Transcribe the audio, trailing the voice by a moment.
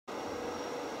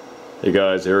Hey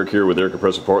guys, Eric here with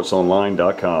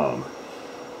AirCompressorPartsOnline.com.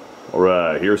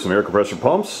 Alright, here's some air compressor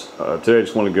pumps. Today I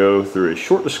just want to go through a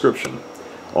short description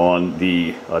on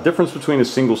the difference between a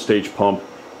single stage pump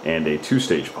and a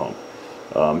two-stage pump.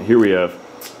 Here we have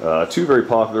two very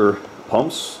popular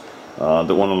pumps.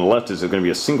 The one on the left is going to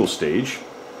be a single stage,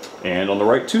 and on the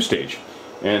right, two-stage.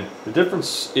 And the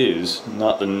difference is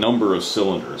not the number of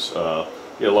cylinders. You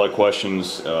get a lot of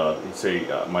questions. You say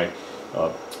my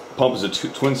pump is a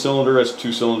twin cylinder, has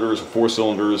two cylinders or four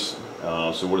cylinders,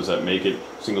 so what does that make it,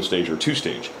 single stage or two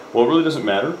stage? Well, it really doesn't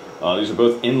matter. These are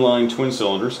both inline twin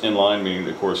cylinders. Inline meaning,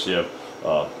 of course, you have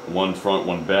one front,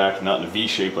 one back, not in a V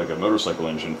shape like a motorcycle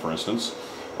engine, for instance.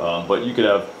 But you could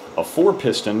have a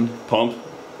four-piston pump,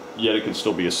 yet it could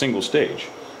still be a single stage.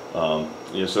 So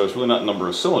it's really not number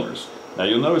of cylinders. Now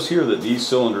you'll notice here that these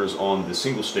cylinders on the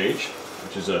single stage,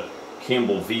 which is a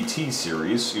Campbell VT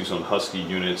series used on Husky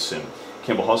units and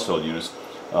Campbell Husfeld units,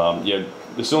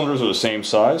 the cylinders are the same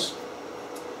size,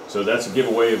 so that's a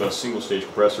giveaway of a single stage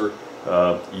compressor.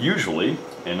 Usually,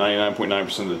 and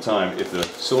 99.9% of the time, if the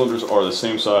cylinders are the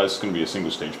same size, it's going to be a single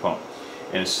stage pump.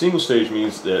 And a single stage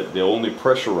means that they'll only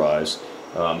pressurize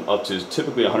up to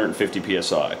typically 150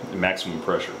 psi, maximum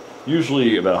pressure.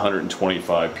 Usually about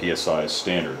 125 psi is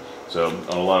standard. So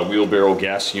on a lot of wheelbarrow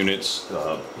gas units,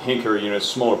 hand carry units,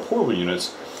 smaller portable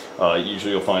units,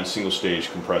 usually you'll find single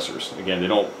stage compressors. Again, they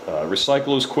don't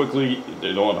recycle as quickly,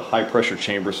 they don't have a high pressure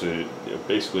chamber, so they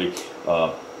basically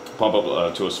pump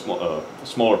up to a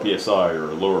smaller PSI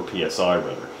or a lower PSI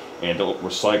rather, and don't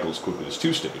recycle as quickly as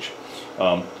two stage.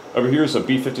 Over here is a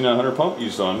B5900 pump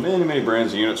used on many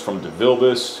brands of units, from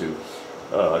DeVilbiss to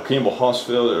Campbell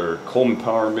Husfeld or Coleman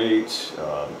PowerMate,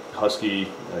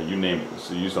 Husky, you name it.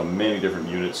 So used on many different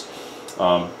units.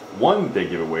 One big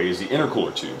giveaway is the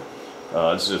intercooler tube.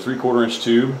 This is a 3/4 inch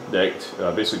tube that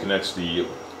basically connects the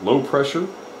low pressure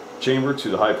chamber to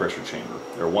the high pressure chamber,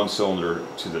 or one cylinder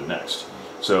to the next.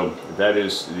 So that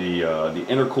is the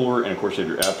intercooler, and of course you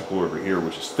have your aftercooler over here,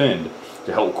 which is finned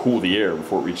to help cool the air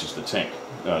before it reaches the tank.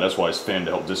 That's why it's finned,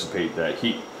 to help dissipate that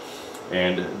heat.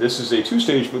 And this is a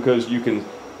two-stage because you can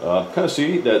kind of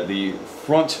see that the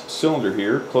front cylinder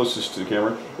here, closest to the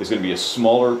camera, is going to be a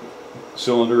smaller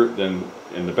cylinder than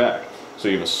in the back. So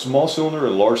you have a small cylinder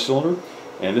and a large cylinder,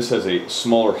 and this has a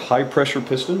smaller high pressure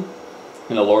piston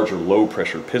and a larger low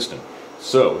pressure piston.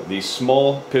 So the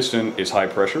small piston is high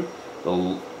pressure,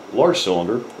 the large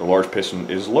cylinder, the large piston,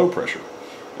 is low pressure.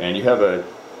 And you have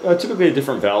typically a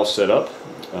different valve setup.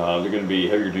 They're going to be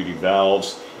heavier duty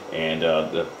valves, and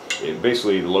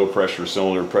basically the low pressure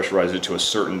cylinder pressurizes it to a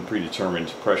certain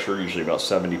predetermined pressure, usually about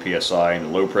 70 psi in the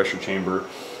low pressure chamber,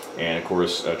 and of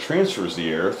course transfers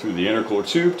the air through the intercooler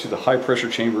tube to the high pressure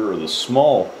chamber, or the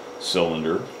small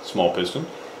cylinder, small piston,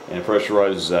 and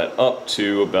pressurizes that up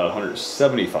to about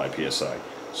 175 psi.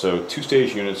 So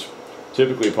two-stage units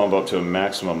typically pump up to a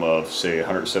maximum of, say,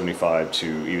 175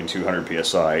 to even 200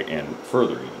 psi and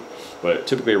further even, but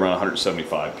typically around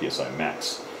 175 psi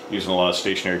max, using a lot of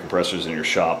stationary compressors in your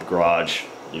shop, garage,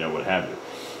 what have you.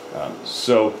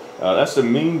 So that's the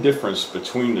main difference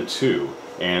between the two.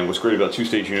 And what's great about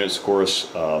two-stage units, of course,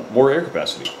 more air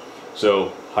capacity.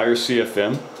 So higher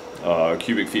CFM,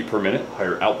 cubic feet per minute,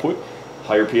 higher output,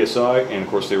 higher PSI, and of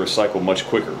course they recycle much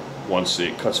quicker. Once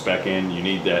it cuts back in, you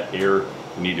need that air,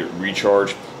 you need to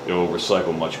recharge, it will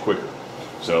recycle much quicker.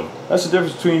 So that's the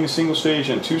difference between single stage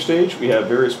and two-stage. We have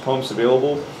various pumps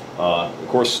available. Of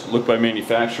course, look by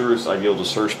manufacturer. It's ideal to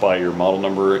search by your model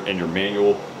number and your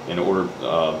manual in order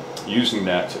using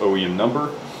that OEM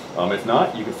number. If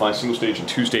not, you can find single stage and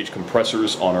two-stage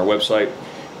compressors on our website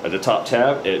at the top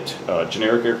tab at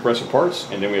generic air compressor parts,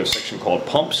 and then we have a section called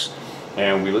pumps,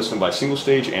 and we list them by single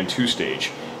stage and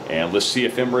two-stage, and list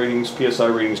CFM ratings, PSI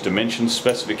ratings, dimensions,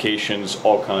 specifications,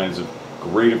 all kinds of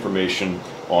great information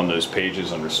on those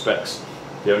pages under specs.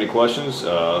 If you have any questions,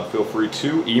 feel free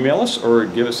to email us or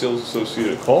give a sales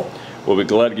associate a call. We'll be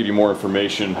glad to give you more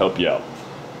information and help you out.